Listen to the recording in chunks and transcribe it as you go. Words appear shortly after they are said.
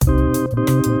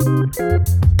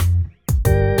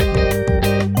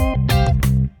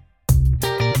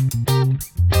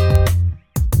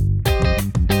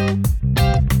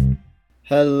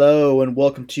Hello and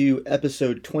welcome to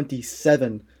episode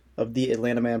 27 of the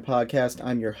Atlanta Man podcast.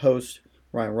 I'm your host,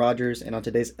 Ryan Rogers, and on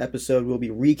today's episode, we'll be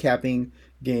recapping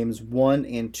games 1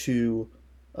 and 2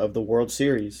 of the World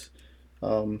Series.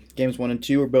 Games 1 and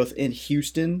 2 are both in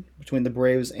Houston between the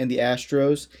Braves and the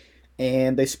Astros,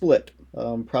 and they split.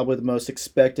 Probably the most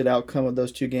expected outcome of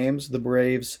those two games. The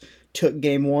Braves took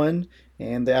game 1,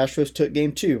 and the Astros took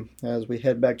game 2 as we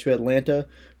head back to Atlanta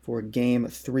for game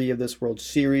 3 of this World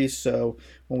Series. So,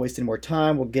 won't waste any more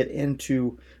time. We'll get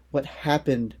into what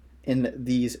happened in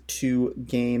these two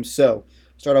games. So,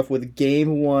 start off with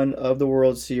game 1 of the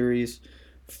World Series.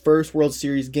 First World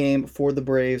Series game for the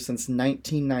Braves since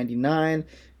 1999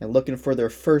 and looking for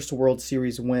their first World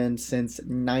Series win since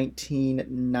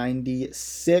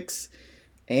 1996.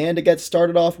 And it gets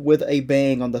started off with a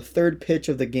bang on the third pitch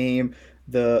of the game,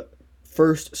 the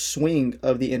first swing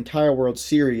of the entire World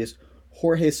Series.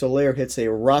 Jorge Soler hits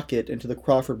a rocket into the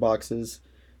Crawford boxes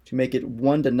to make it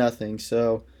 1-0.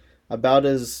 So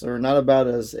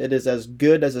it is as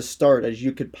good as a start as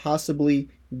you could possibly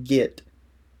get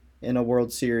in a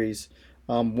World Series.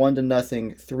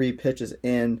 1-0, 3 pitches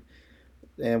in.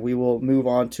 And we will move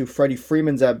on to Freddie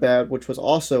Freeman's at bat, which was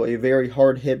also a very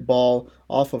hard hit ball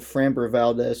off of Framber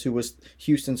Valdez, who was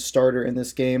Houston's starter in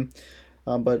this game.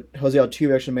 But Jose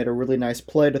Altuve actually made a really nice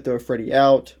play to throw Freddie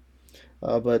out.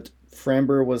 But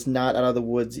Framber was not out of the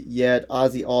woods yet.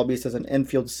 Ozzie Albies has an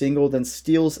infield single, then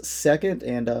steals second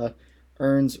and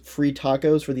earns free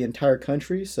tacos for the entire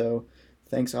country. So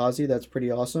thanks, Ozzie. That's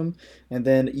pretty awesome. And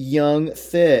then Young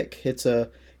Thick hits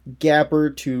a gapper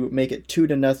to make it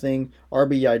 2-0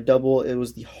 RBI double. It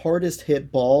was the hardest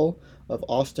hit ball of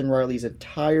Austin Riley's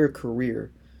entire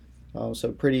career.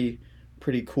 So pretty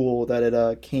cool that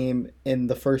it came in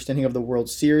the first inning of the World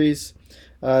Series.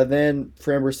 Then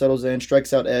Framber settles in,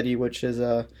 strikes out Eddie, which is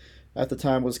at the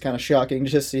time was kind of shocking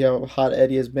just to see how hot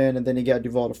Eddie has been, and then he got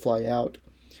Duvall to fly out.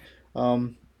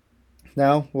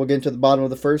 Now we'll get into the bottom of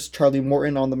the first. Charlie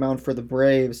Morton on the mound for the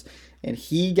Braves, and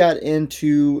he got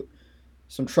into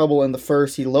some trouble in the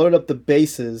first. He loaded up the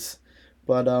bases,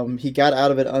 but he got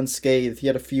out of it unscathed. He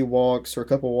had a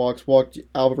couple walks, walked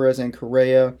Alvarez and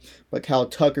Correa, but Kyle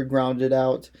Tucker grounded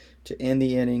out to end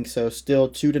the inning. So still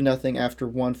 2-0 after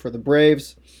 1 for the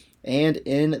Braves. And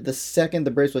in the second,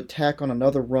 the Braves would tack on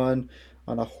another run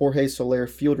on a Jorge Soler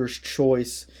fielder's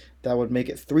choice that would make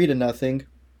it 3-0.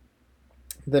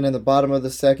 Then in the bottom of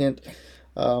the second, it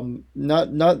was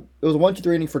a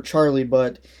 1-2-3 inning for Charlie,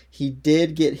 but he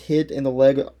did get hit in the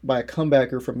leg by a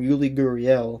comebacker from Yuli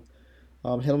Gurriel.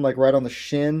 Hit him like right on the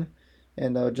shin,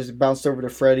 and just bounced over to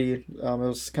Freddie. It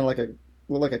was kind of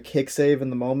looked like a kick save in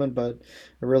the moment, but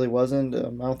it really wasn't. I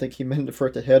don't think he meant for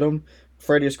it to hit him.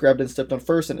 Freddie just grabbed it and stepped on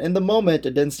first, and in the moment,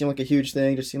 it didn't seem like a huge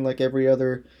thing. It just seemed like every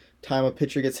other time a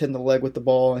pitcher gets hit in the leg with the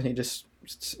ball, and he just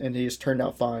turned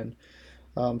out fine.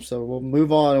 So we'll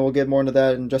move on, and we'll get more into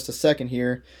that in just a second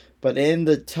here. But in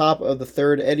the top of the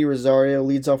third, Eddie Rosario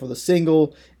leads off with a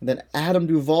single, and then Adam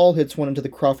Duvall hits one into the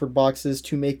Crawford boxes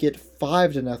to make it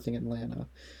 5-0 Atlanta.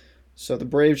 So the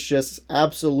Braves just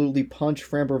absolutely punched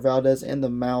Framber Valdez in the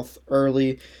mouth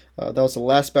early. That was the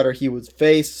last batter he would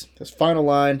face. His final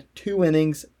line, 2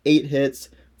 innings, 8 hits,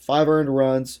 5 earned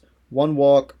runs, 1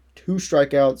 walk, 2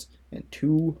 strikeouts, and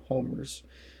 2 homers.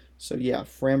 So yeah,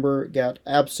 Framber got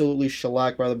absolutely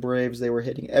shellacked by the Braves. They were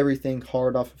hitting everything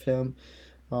hard off of him.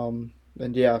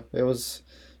 And yeah, it was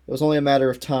only a matter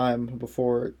of time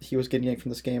before he was getting yanked from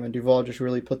this game, and Duvall just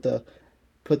really put the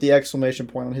exclamation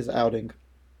point on his outing.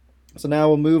 So now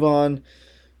we'll move on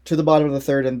to the bottom of the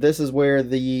third, and this is where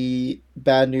the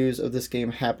bad news of this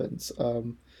game happens.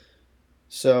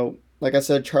 So like I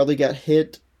said, Charlie got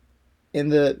hit in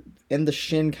the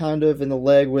shin, kind of in the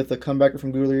leg, with a comebacker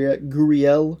from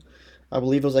Gurriel. I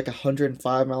believe it was like a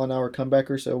 105-mile-an-hour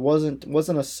comebacker, so it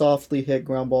wasn't a softly hit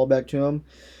ground ball back to him.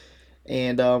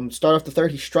 And start off the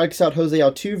third, he strikes out Jose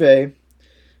Altuve,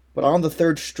 but on the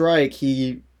third strike,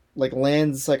 he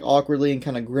lands awkwardly and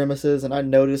kind of grimaces, and I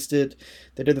noticed it.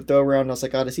 They did the throw around, and I was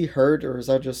like, God, is he hurt, or is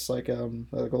that just like a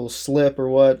little slip or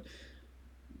what?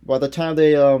 By the time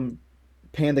they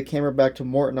panned the camera back to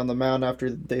Morton on the mound after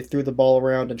they threw the ball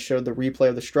around and showed the replay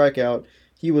of the strikeout,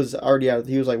 he was already out.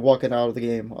 He was walking out of the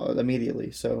game immediately.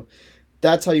 So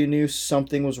that's how you knew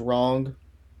something was wrong.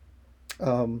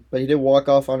 But he did walk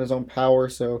off on his own power,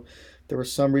 so there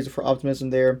was some reason for optimism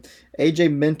there.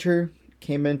 AJ Minter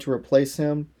came in to replace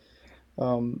him.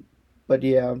 But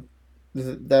yeah,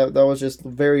 that was just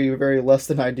very, very less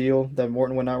than ideal that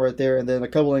Morton went out right there. And then a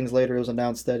couple innings later, it was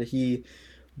announced that he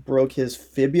broke his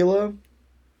fibula.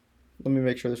 Let me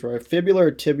make sure this is right. Fibula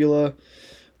or tibula.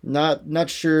 Not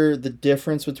sure the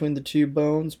difference between the two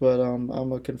bones, but I'm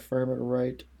gonna confirm it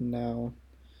right now.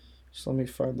 Just let me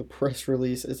find the press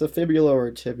release. It's a fibula or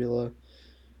a tibula,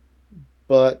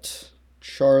 but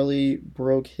Charlie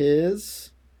broke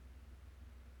his.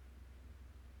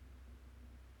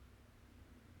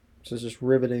 This is just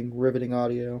riveting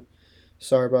audio.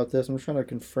 Sorry about this. I'm trying to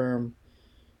confirm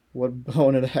what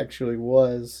bone it actually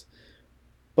was,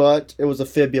 but it was a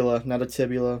fibula, not a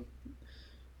tibula.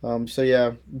 So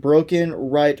yeah, broken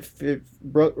right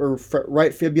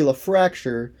fibula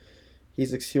fracture.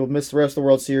 He'll miss the rest of the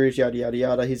World Series. Yada yada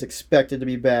yada. He's expected to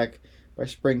be back by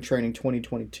spring training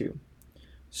 2022.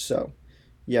 So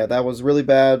yeah, that was really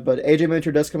bad. But AJ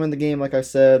Minter does come in the game, like I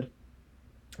said.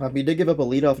 He did give up a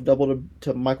leadoff double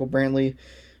to Michael Brantley,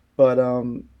 but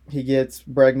he gets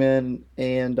Bregman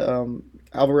and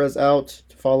Alvarez out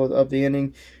to follow up the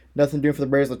inning. Nothing doing for the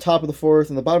Braves at the top of the fourth.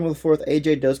 In the bottom of the fourth,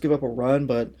 AJ does give up a run,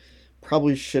 but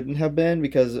probably shouldn't have been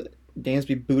because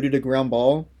Dansby booted a ground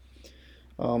ball.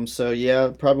 So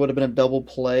yeah, probably would have been a double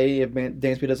play if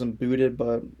Dansby doesn't boot it,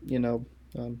 but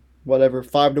whatever.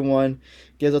 5-1,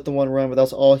 gives up the one run, but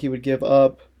that's all he would give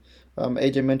up.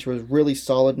 AJ Minter was really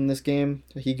solid in this game.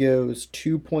 He goes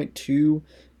 2.2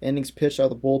 innings pitched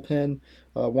out of the bullpen,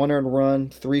 one earned run,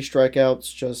 three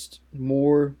strikeouts, just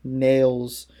more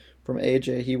nails from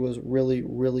AJ. He was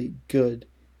really good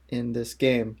in this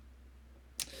game.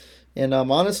 And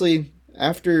honestly,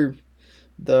 after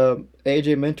the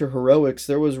AJ Minter heroics,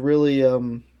 there was really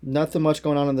nothing much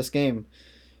going on in this game.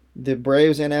 The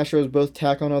Braves and Astros both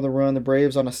tack on another run. The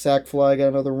Braves on a sac fly got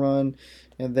another run,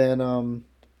 and then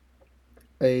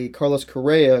a Carlos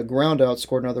Correa ground out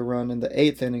scored another run in the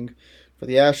eighth inning for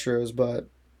the Astros. But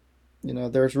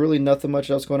there's really nothing much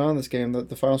else going on in this game.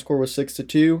 The final score was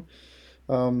 6-2.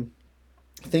 Um,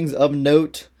 Things of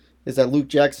note is that Luke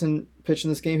Jackson pitched in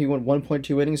this game. He went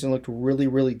 1.2 innings and looked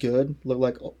really good. Looked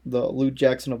like the Luke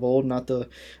Jackson of old, not the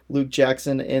Luke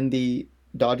Jackson in the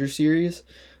Dodger series.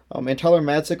 And Tyler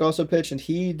Matzik also pitched, and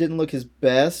he didn't look his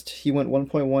best. He went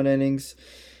 1.1 innings.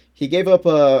 He gave up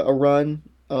a run.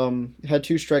 Had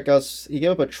two strikeouts. He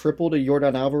gave up a triple to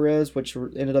Yordan Alvarez, which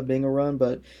ended up being a run,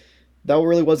 but that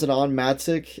really wasn't on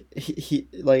Matzik. He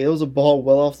like it was a ball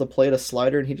well off the plate, a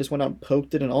slider, and he just went out and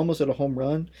poked it and almost hit a home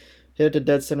run. Hit it to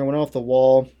dead center, went off the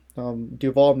wall.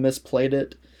 Duvall misplayed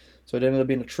it, so it ended up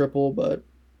being a triple. But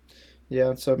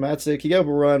yeah, so Matzik he gave up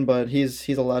a run, but he's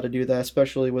allowed to do that,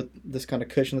 especially with this kind of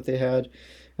cushion that they had.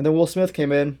 And then Will Smith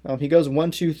came in. He goes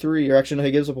 1-2-3, or actually no,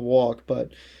 he gives up a walk,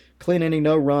 but clean inning,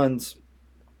 no runs.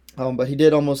 But he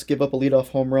did almost give up a leadoff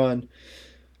home run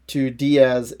to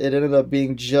Diaz. It ended up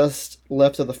being just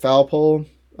left of the foul pole.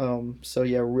 So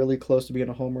yeah, really close to being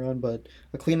a home run, but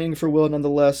a clean inning for Will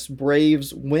nonetheless.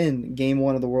 Braves win Game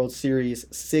 1 of the World Series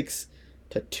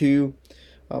 6-2.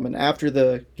 And after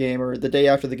the game, or the day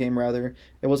after the game rather,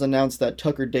 it was announced that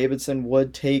Tucker Davidson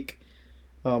would take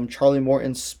Charlie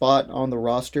Morton's spot on the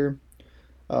roster.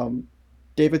 Um,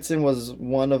 Davidson was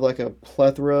one of like a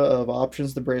plethora of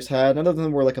options the Braves had. None of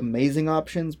them were like amazing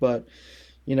options, but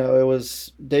it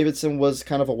was Davidson was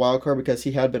kind of a wild card because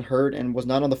he had been hurt and was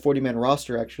not on the 40-man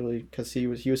roster actually because he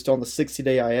was still on the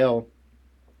 60-day IL.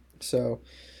 So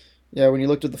yeah, when you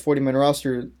looked at the 40-man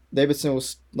roster, Davidson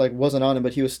wasn't on it,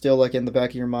 but he was still like in the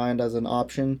back of your mind as an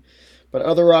option. But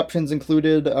other options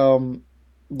included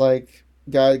like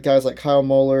guys like Kyle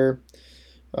Muller,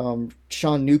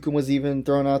 Sean Newcomb was even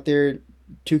thrown out there,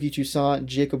 Touki Toussaint,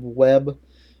 Jacob Webb.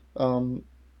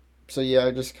 So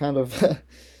yeah, just kind of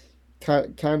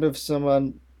kind of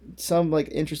some like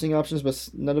interesting options, but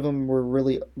none of them were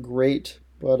really great.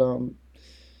 But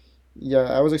yeah,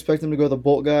 I was expecting him to go the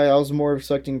Bolt guy. I was more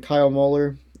expecting Kyle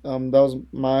Muller. That was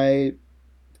my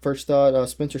first thought.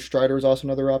 Spencer Strider was also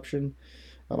another option.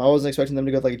 I wasn't expecting them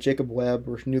to go like Jacob Webb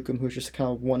or Newcomb, who's just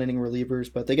kind of one inning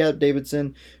relievers. But they got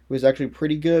Davidson, who was actually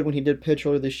pretty good when he did pitch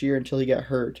earlier this year until he got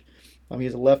hurt.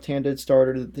 He's a left-handed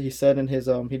starter. He said in his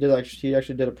he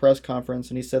actually did a press conference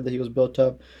and he said that he was built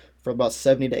up for about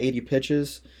 70 to 80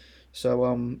 pitches.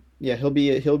 So yeah, he'll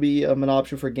be an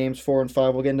option for games 4 and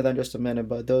 5. We'll get into that in just a minute,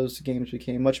 but those games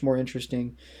became much more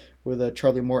interesting with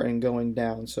Charlie Morton going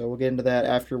down. So we'll get into that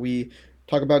after we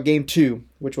talk about game 2,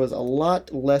 which was a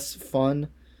lot less fun.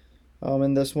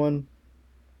 In this one,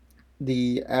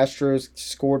 the Astros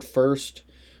scored first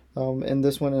in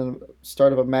this one in the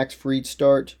start of a Max Fried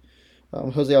start.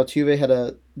 Jose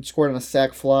Altuve scored on a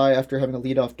sac fly after having a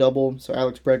leadoff double, so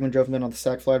Alex Bregman drove him in on the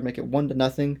sac fly to make it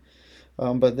 1-0.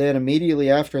 But then immediately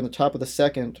after, in the top of the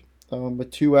second,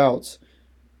 with 2 outs,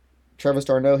 Travis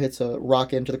d'Arnaud hits a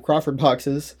rock into the Crawford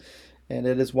boxes, and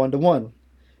it is 1-1.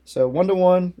 So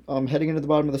 1-1, heading into the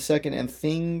bottom of the second, and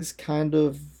things kind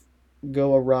of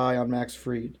go awry on Max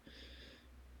Fried.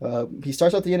 He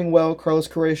starts out the inning well. Carlos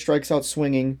Correa strikes out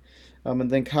swinging.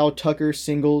 And then Kyle Tucker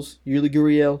singles, Yuli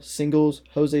Gurriel singles,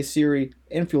 Jose Siri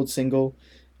infield single,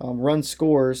 run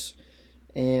scores,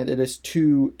 and it is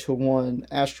 2-1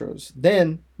 Astros.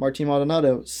 Then Martin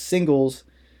Maldonado singles,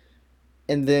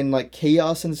 and then like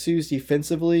chaos ensues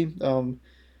defensively.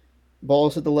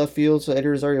 Ball's hit the left field, so Eddie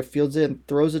Rosario fields it and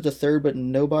throws it to third, but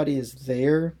nobody is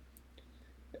there.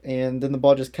 And then the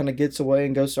ball just kind of gets away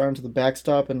and goes around to the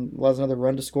backstop and allows another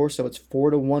run to score. So it's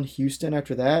 4-1 Houston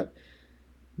after that.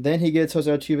 Then he gets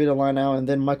Jose Altuve to line out, and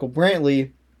then Michael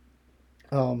Brantley,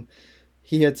 um,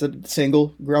 he hits a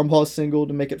single, ground ball single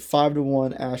to make it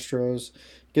 5-1 Astros.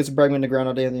 Gets Bregman to ground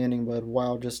out in the inning, but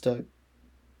wow, just a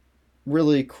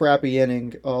really crappy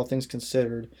inning, all things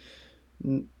considered.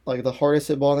 Like the hardest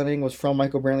hit ball in the inning was from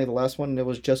Michael Brantley, the last one, and it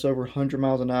was just over 100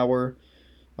 miles an hour.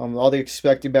 All the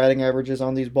expected batting averages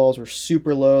on these balls were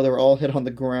super low. They were all hit on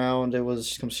the ground. It was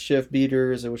some shift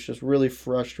beaters. It was just really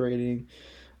frustrating.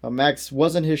 Max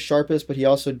wasn't his sharpest, but he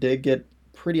also did get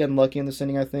pretty unlucky in this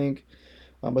inning, I think.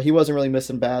 But he wasn't really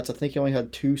missing bats. I think he only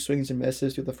had 2 swings and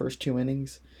misses through the first 2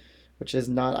 innings, which is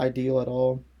not ideal at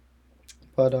all.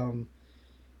 But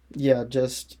yeah,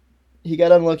 just he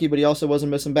got unlucky, but he also wasn't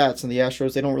missing bats. And the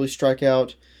Astros, they don't really strike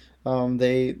out.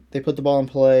 They put the ball in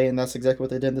play, and that's exactly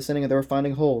what they did in this inning, and they were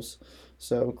finding holes.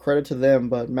 So credit to them,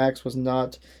 but Max was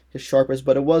not his sharpest.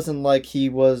 But it wasn't like he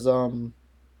was.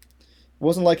 It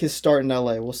wasn't like his start in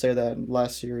LA. We'll say that in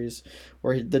last series,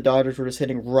 where the Dodgers were just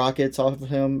hitting rockets off of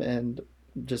him and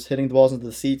just hitting the balls into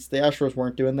the seats. The Astros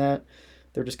weren't doing that.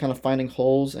 They're just kind of finding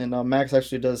holes, and Max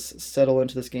actually does settle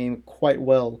into this game quite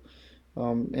well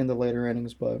in the later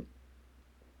innings. But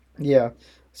yeah,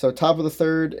 so top of the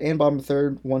third and bottom of the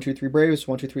third, 1-2-3 Braves,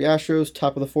 1-2-3 Astros.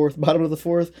 Top of the fourth, bottom of the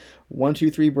fourth,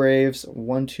 1-2-3 Braves,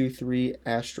 1-2-3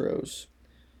 Astros.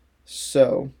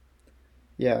 So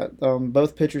yeah,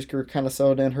 both pitchers were kind of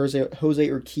settled in. Jose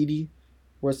Urquidy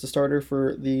was the starter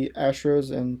for the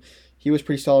Astros, and he was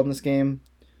pretty solid in this game.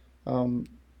 Um,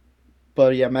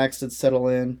 but yeah, Max did settle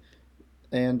in,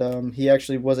 and he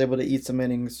actually was able to eat some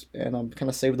innings and kind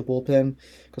of save the bullpen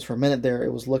because for a minute there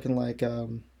it was looking like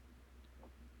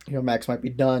Max might be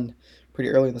done pretty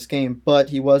early in this game, but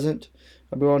he wasn't.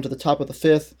 I move on to the top of the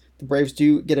fifth. The Braves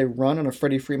do get a run on a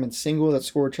Freddie Freeman single that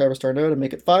scored Travis d'Arnaud to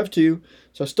make it 5-2.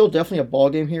 So still definitely a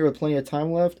ball game here with plenty of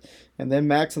time left. And then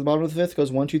Max at the bottom of the fifth goes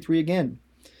 1-2-3 again.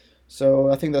 So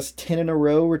I think that's 10 in a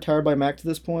row retired by Max at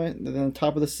this point. And then the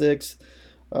top of the sixth,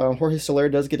 Jorge Soler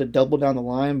does get a double down the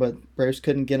line, but Braves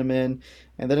couldn't get him in.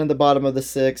 And then in the bottom of the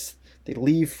sixth, they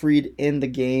leave Fried in the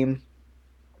game.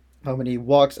 And he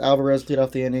walks Alvarez lead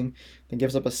off the inning, then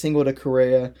gives up a single to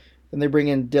Correa. Then they bring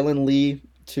in Dylan Lee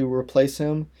to replace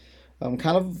him.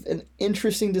 Kind of an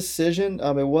interesting decision.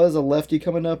 It was a lefty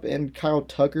coming up and Kyle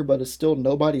Tucker, but it's still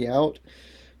nobody out.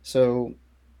 So,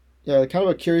 yeah, kind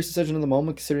of a curious decision in the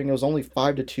moment, considering it was only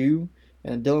 5-2,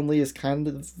 and Dylan Lee is kind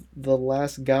of the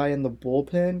last guy in the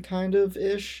bullpen, kind of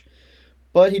ish.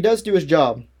 But he does do his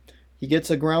job. He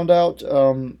gets a ground out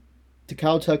to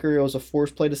Kyle Tucker. It was a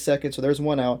forced play to second, so there's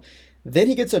one out. Then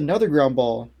he gets another ground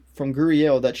ball from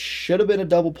Gurriel that should have been a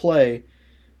double play,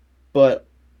 but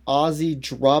Ozzy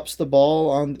drops the ball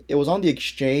on. It was on the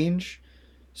exchange,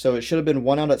 so it should have been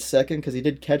one out at second because he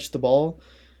did catch the ball.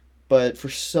 But for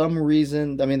some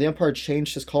reason, I mean, the umpire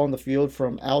changed his call on the field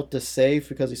from out to safe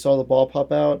because he saw the ball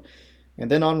pop out.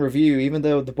 And then on review, even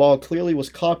though the ball clearly was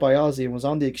caught by Ozzy and was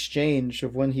on the exchange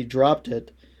of when he dropped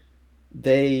it,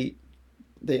 they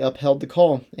they upheld the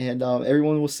call and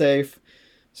everyone was safe.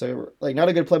 So like not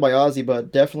a good play by Ozzy,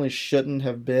 but definitely shouldn't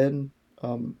have been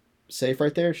safe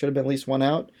right there. Should have been at least one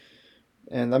out,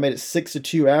 and that made it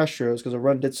 6-2 Astros because a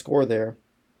run did score there.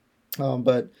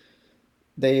 But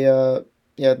they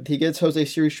yeah, he gets Jose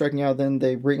Siri striking out. Then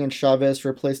they bring in Chavez to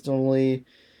replace Dylan Lee,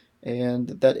 and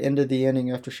that ended the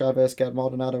inning after Chavez got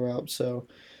Maldonado out. So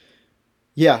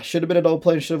yeah, should have been a double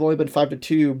play. Should have only been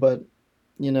 5-2, but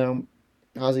you know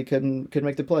Ozzy couldn't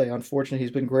make the play. Unfortunately,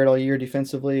 he's been great all year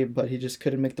defensively, but he just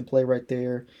couldn't make the play right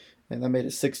there, and that made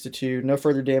it 6-2. No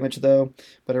further damage though,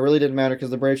 but it really didn't matter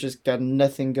because the Braves just got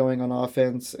nothing going on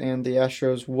offense, and the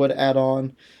Astros would add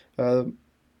on. Uh,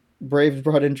 Braves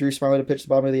brought in Drew Smyly to pitch the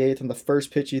bottom of the eighth, and the first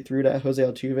pitch he threw to Jose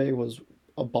Altuve was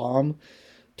a bomb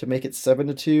to make it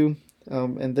 7-2.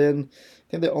 And then I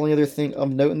think the only other thing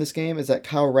of note in this game is that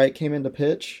Kyle Wright came in to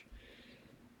pitch,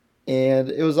 and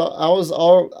it was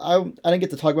I didn't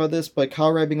get to talk about this, but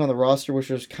Kyle Wright being on the roster,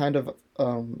 which was kind of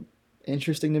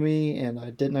interesting to me, and I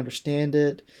didn't understand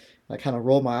it. I kind of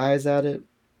rolled my eyes at it,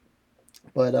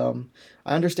 but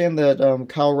I understand that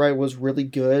Kyle Wright was really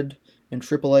good in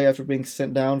AAA after being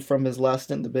sent down from his last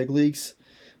stint in the big leagues.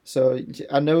 So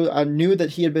I knew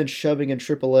that he had been shoving in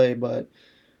AAA, but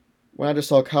when I just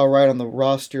saw Kyle Wright on the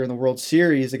roster in the World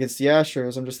Series against the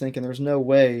Astros, I'm just thinking there's no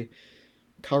way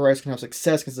Kyle Wright's gonna have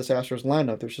success against this Astros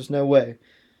lineup. There's just no way.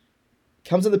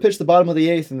 Comes in the pitch the bottom of the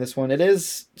eighth in this one. It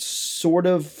is sort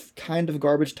of kind of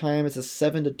garbage time. It's a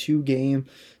 7-2 game,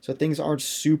 so things aren't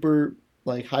super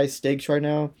like high stakes right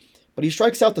now. But he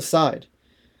strikes out the side.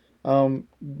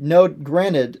 No,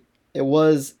 granted, it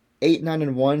was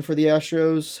 8-9-1 for the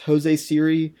Astros. Jose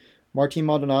Siri, Martin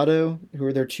Maldonado, who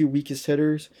are their two weakest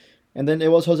hitters, and then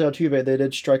it was Jose Altuve. They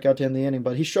did strike out to end the inning,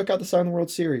 but he struck out the side in the World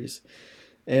Series,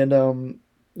 and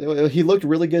he looked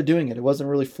really good doing it. It wasn't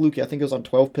really fluky. I think it was on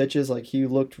 12 pitches. Like he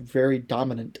looked very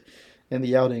dominant in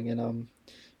the outing, and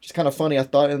just kind of funny. I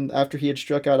thought, after he had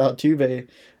struck out Altuve,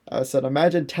 I said,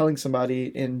 imagine telling somebody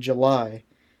in July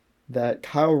that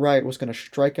Kyle Wright was going to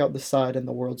strike out the side in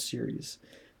the World Series.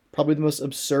 Probably the most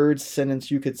absurd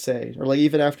sentence you could say. Or like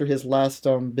even after his last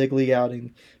big league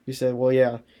outing, you said, well,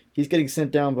 yeah, he's getting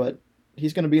sent down, but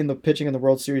he's going to be in the pitching in the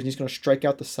World Series and he's going to strike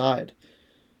out the side.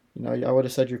 You know, I would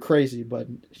have said you're crazy, but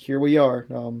here we are.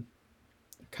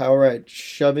 Kyle Wright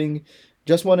shoving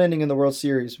just one inning in the World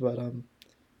Series, but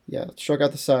yeah, struck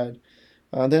out the side.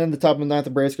 Then in the top of the ninth,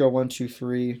 the Braves go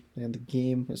 1-2-3, and the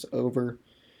game is over.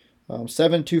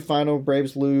 7-2 final.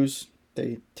 Braves lose.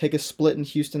 They take a split in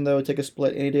Houston, though. Take a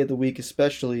split any day of the week,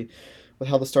 especially with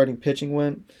how the starting pitching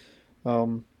went.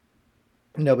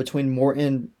 Between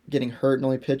Morton getting hurt and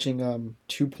only pitching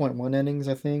 2.1 innings,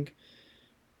 I think,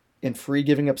 and Free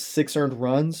giving up 6 earned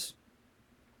runs,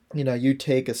 you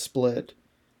take a split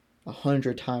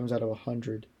 100 times out of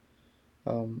 100.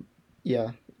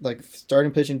 Yeah, like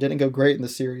starting pitching didn't go great in the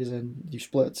series, and you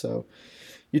split. So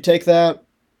you take that,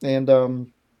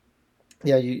 and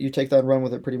yeah, you take that and run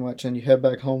with it pretty much, and you head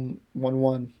back home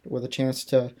 1-1 with a chance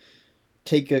to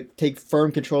take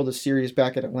firm control of the series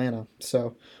back at Atlanta.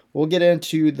 So we'll get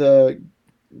into the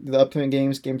upcoming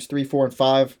games 3, 4, and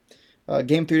 5.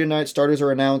 Game 3 tonight, starters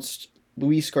are announced.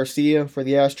 Luis Garcia for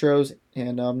the Astros,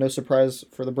 and no surprise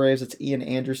for the Braves, it's Ian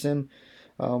Anderson.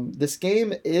 This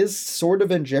game is sort of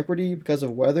in jeopardy because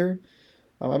of weather.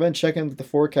 I've been checking the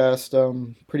forecast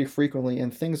pretty frequently,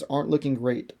 and things aren't looking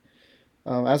great.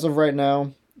 As of right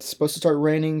now, it's supposed to start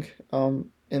raining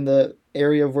in the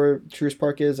area of where Truist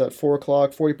Park is at 4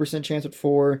 o'clock, 40% chance at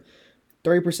 4,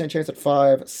 30% chance at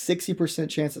 5, 60%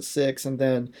 chance at 6, and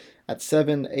then at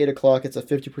 7, 8 o'clock, it's a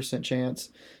 50% chance,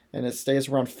 and it stays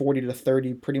around 40 to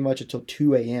 30 pretty much until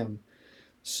 2 a.m.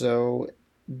 So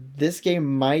this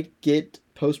game might get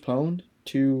postponed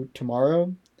to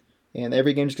tomorrow, and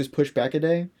every game just gets pushed back a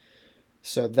day.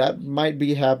 So that might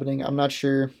be happening. I'm not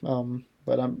sure,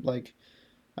 but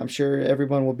I'm sure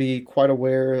everyone will be quite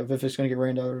aware of if it's going to get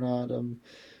rained out or not.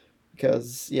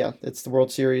 Because yeah, it's the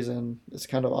World Series and it's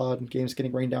kind of odd games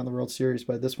getting rained down in the World Series.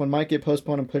 But this one might get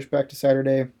postponed and pushed back to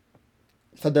Saturday.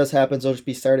 If that does happen, it'll just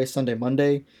be Saturday, Sunday,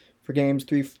 Monday for games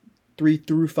 3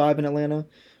 through 5 in Atlanta.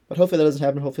 But hopefully that doesn't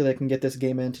happen. Hopefully they can get this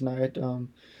game in tonight.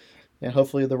 And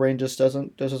hopefully the rain just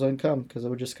doesn't come, because it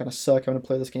would just kind of suck having to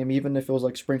play this game. Even if it was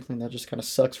like sprinkling, that just kind of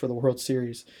sucks for the World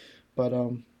Series. But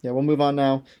yeah, we'll move on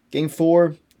now. Game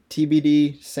 4,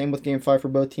 TBD. Same with Game 5 for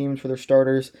both teams for their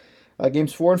starters.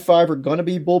 Games 4 and 5 are going to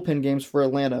be bullpen games for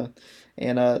Atlanta.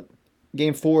 And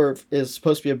Game 4 is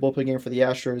supposed to be a bullpen game for the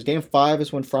Astros. Game 5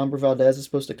 is when Framber Valdez is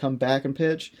supposed to come back and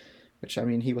pitch, which, I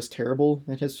mean, he was terrible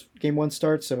in his Game 1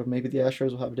 start, so maybe the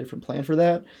Astros will have a different plan for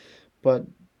that. But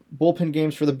bullpen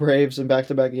games for the Braves and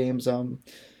back-to-back games. I'm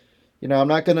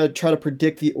not going to try to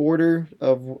predict the order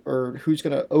or who's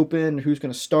going to open, who's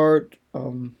going to start.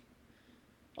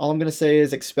 All I'm going to say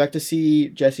is expect to see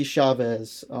Jesse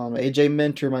Chavez. AJ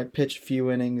Minter might pitch a few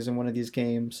innings in one of these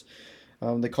games.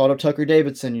 They called up Tucker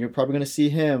Davidson. You're probably going to see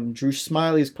him. Drew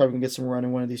Smiley's probably going to get some run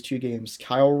in one of these two games.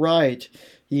 Kyle Wright,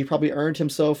 he probably earned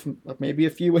himself maybe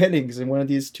a few innings in one of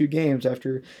these two games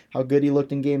after how good he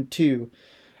looked in Game 2.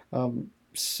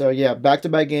 So yeah,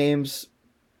 back-to-back games.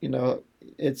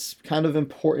 It's kind of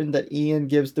important that Ian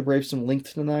gives the Braves some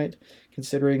length tonight,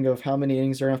 considering of how many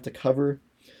innings they're going to have to cover.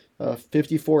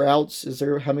 54 outs is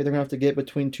there how many they're going to have to get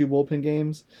between two bullpen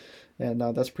games, and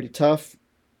that's pretty tough.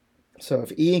 So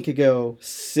if Ian could go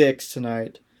 6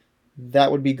 tonight,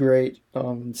 that would be great.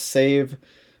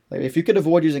 If you could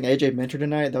avoid using AJ Minter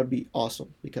tonight, that would be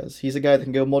awesome, because he's a guy that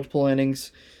can go multiple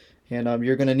innings, and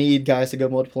you're going to need guys to go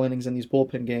multiple innings in these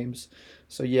bullpen games.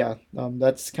 So yeah,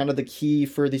 that's kind of the key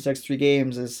for these next 3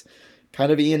 games, is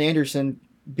kind of Ian Anderson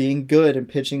being good and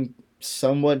pitching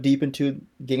somewhat deep into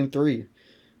Game 3.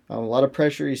 A lot of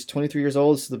pressure. He's 23 years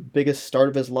old. It's the biggest start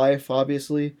of his life,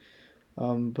 obviously.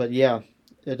 But yeah,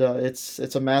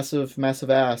 It's a massive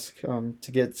ask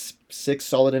to get six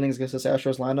solid innings against this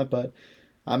Astros lineup, but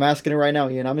I'm asking it right now,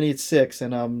 Ian. I'm gonna need six,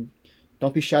 and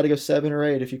don't be shy to go 7 or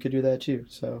 8 if you could do that too.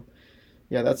 So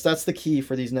yeah, that's the key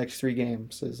for these next 3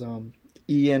 games is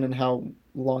Ian and how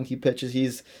long he pitches.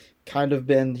 He's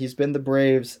been the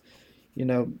Braves, you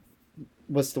know,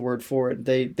 what's the word for it?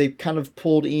 They kind of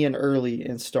pulled Ian early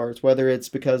in starts, whether it's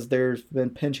because there's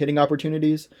been pinch hitting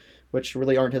opportunities, which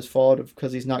really aren't his fault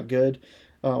because he's not good,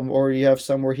 or you have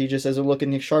some where he just isn't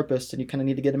looking his sharpest, and you kind of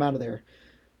need to get him out of there.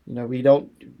 We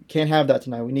can't have that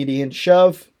tonight. We need Ian to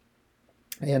shove,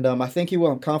 and I think he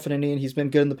will. I'm confident in Ian. He's been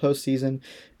good in the postseason,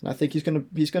 and I think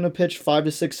he's gonna pitch 5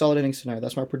 to 6 solid innings tonight.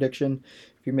 That's my prediction.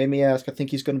 If you made me ask, I think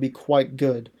he's gonna be quite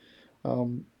good.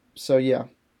 So yeah,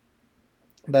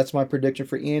 that's my prediction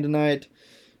for Ian tonight.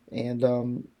 And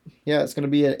yeah, it's going to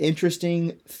be an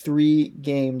interesting 3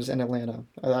 games in Atlanta.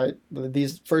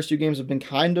 These first 2 games have been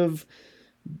kind of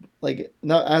like,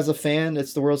 not as a fan,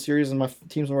 it's the World Series and my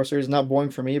team's in the World Series, not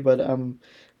boring for me, but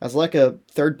as like a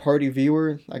third party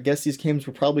viewer, I guess these games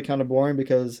were probably kind of boring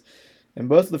because in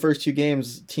both of the first 2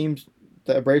 games, teams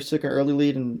the Braves took an early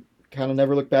lead and kind of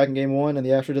never looked back in game 1, and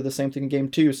the Astros did the same thing in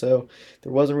game 2. So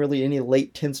there wasn't really any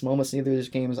late tense moments in either of these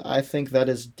games. I think that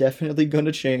is definitely going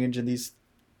to change in these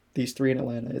 3 in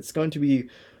Atlanta. I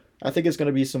think it's going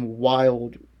to be some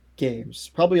wild games.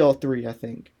 Probably all 3, I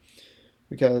think,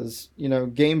 because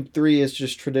game 3 is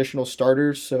just traditional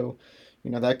starters, so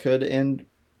that could end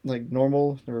like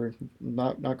normal or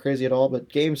not crazy at all. But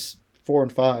games 4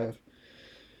 and 5,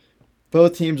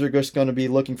 both teams are just going to be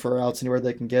looking for outs anywhere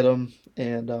they can get them,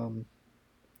 and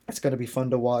it's going to be fun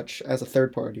to watch as a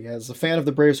third party. As a fan of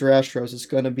the Braves or Astros, it's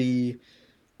going to be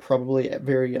probably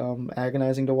very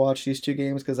agonizing to watch these 2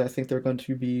 games because I think they're going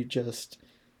to be just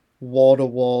wall to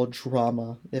wall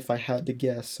drama if I had to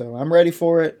guess. So I'm ready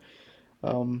for it.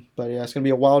 But yeah, it's going to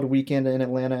be a wild weekend in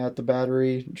Atlanta at the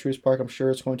Battery, Truist Park. I'm sure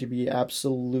it's going to be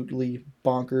absolutely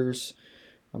bonkers.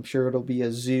 I'm sure it'll be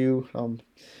a zoo.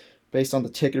 Based on the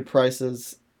ticket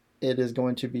prices, it is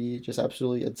going to be just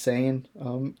absolutely insane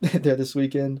there this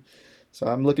weekend. So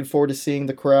I'm looking forward to seeing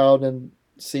the crowd and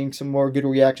seeing some more good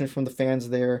reaction from the fans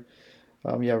there.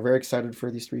 Yeah, very excited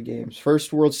for these 3 games.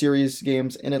 First World Series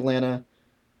games in Atlanta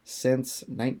since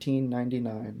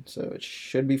 1999. So it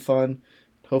should be fun.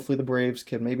 Hopefully the Braves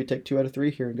can maybe take 2 out of 3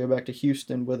 here and go back to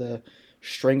Houston with a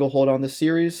stranglehold on this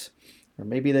series. Or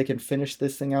maybe they can finish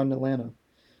this thing out in Atlanta.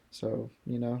 So,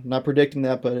 not predicting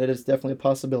that, but it is definitely a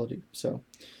possibility. So,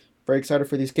 very excited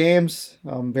for these games.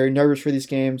 Very nervous for these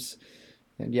games.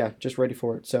 And yeah, just ready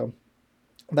for it. So,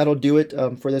 that'll do it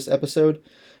for this episode.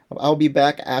 I'll be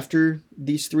back after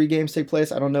these 3 games take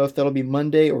place. I don't know if that'll be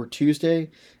Monday or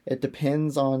Tuesday. It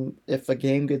depends on if a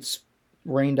game gets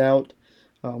rained out.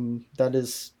 That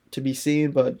is to be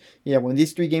seen. But yeah, when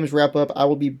these 3 games wrap up, I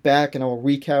will be back and I will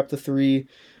recap the 3.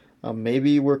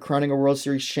 Maybe we're crowning a World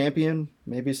Series champion.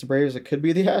 Maybe it's the Braves. It could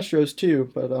be the Astros too.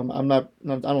 But I'm not.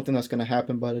 I don't think that's going to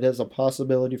happen. But it is a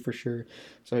possibility for sure.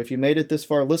 So if you made it this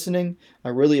far listening, I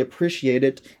really appreciate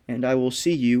it, and I will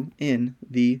see you in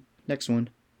the next one.